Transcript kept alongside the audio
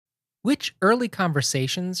Which early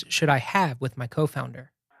conversations should I have with my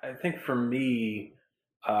co-founder? I think for me,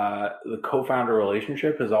 the co-founder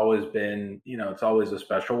relationship has always been, it's always a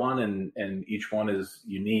special one, and each one is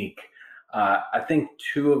unique. I think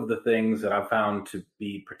two of the things that I've found to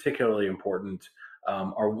be particularly important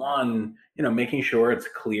are one, making sure it's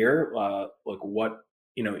clear, like what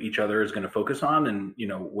each other is going to focus on, and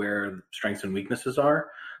where strengths and weaknesses are,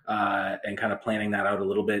 and kind of planning that out a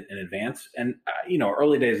little bit in advance. And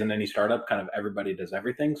early days in any startup, kind of everybody does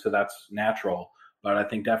everything, so that's natural, but I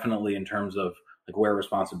think definitely in terms of like where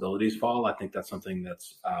responsibilities fall, I think that's something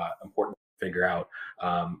that's important to figure out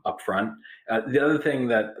up front. The other thing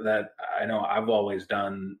that I know I've always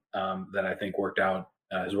done that I think worked out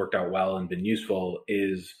has worked out well and been useful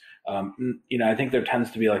is I think there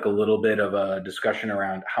tends to be like a little bit of a discussion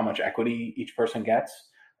around how much equity each person gets.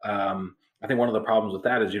 I think one of the problems with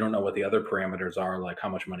that is you don't know what the other parameters are, like how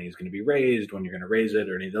much money is going to be raised, when you're going to raise it,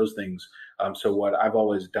 or any of those things. So what I've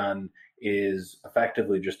always done is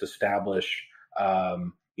effectively just establish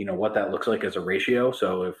what that looks like as a ratio.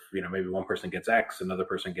 So if maybe one person gets X, another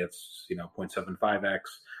person gets 0.75X,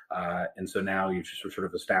 and so now you've just sort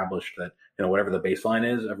of established that whatever the baseline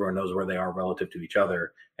is, everyone knows where they are relative to each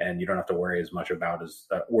other, and you don't have to worry as much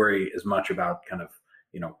about kind of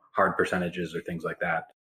hard percentages or things like that,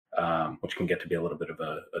 which can get to be a little bit of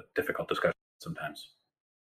a difficult discussion sometimes.